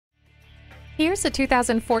Here's a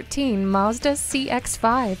 2014 Mazda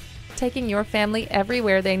CX-5. Taking your family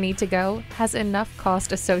everywhere they need to go has enough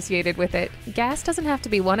cost associated with it. Gas doesn't have to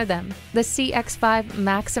be one of them. The CX-5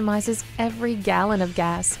 maximizes every gallon of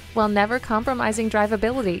gas while never compromising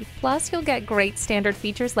drivability. Plus, you'll get great standard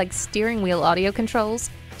features like steering wheel audio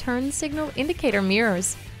controls, turn signal indicator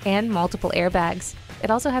mirrors, and multiple airbags.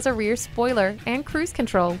 It also has a rear spoiler and cruise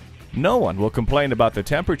control. No one will complain about the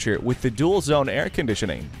temperature with the dual-zone air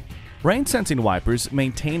conditioning. Rain-sensing wipers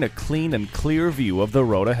maintain a clean and clear view of the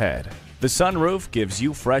road ahead. The sunroof gives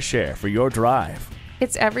you fresh air for your drive.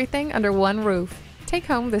 It's everything under one roof. Take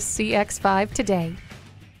home the CX-5 today.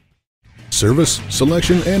 Service,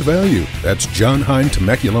 selection, and value. That's John Hine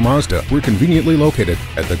Temecula Mazda. We're conveniently located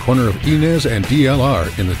at the corner of Inez and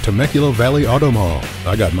DLR in the Temecula Valley Auto Mall.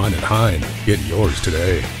 I got mine at Hine. Get yours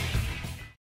today.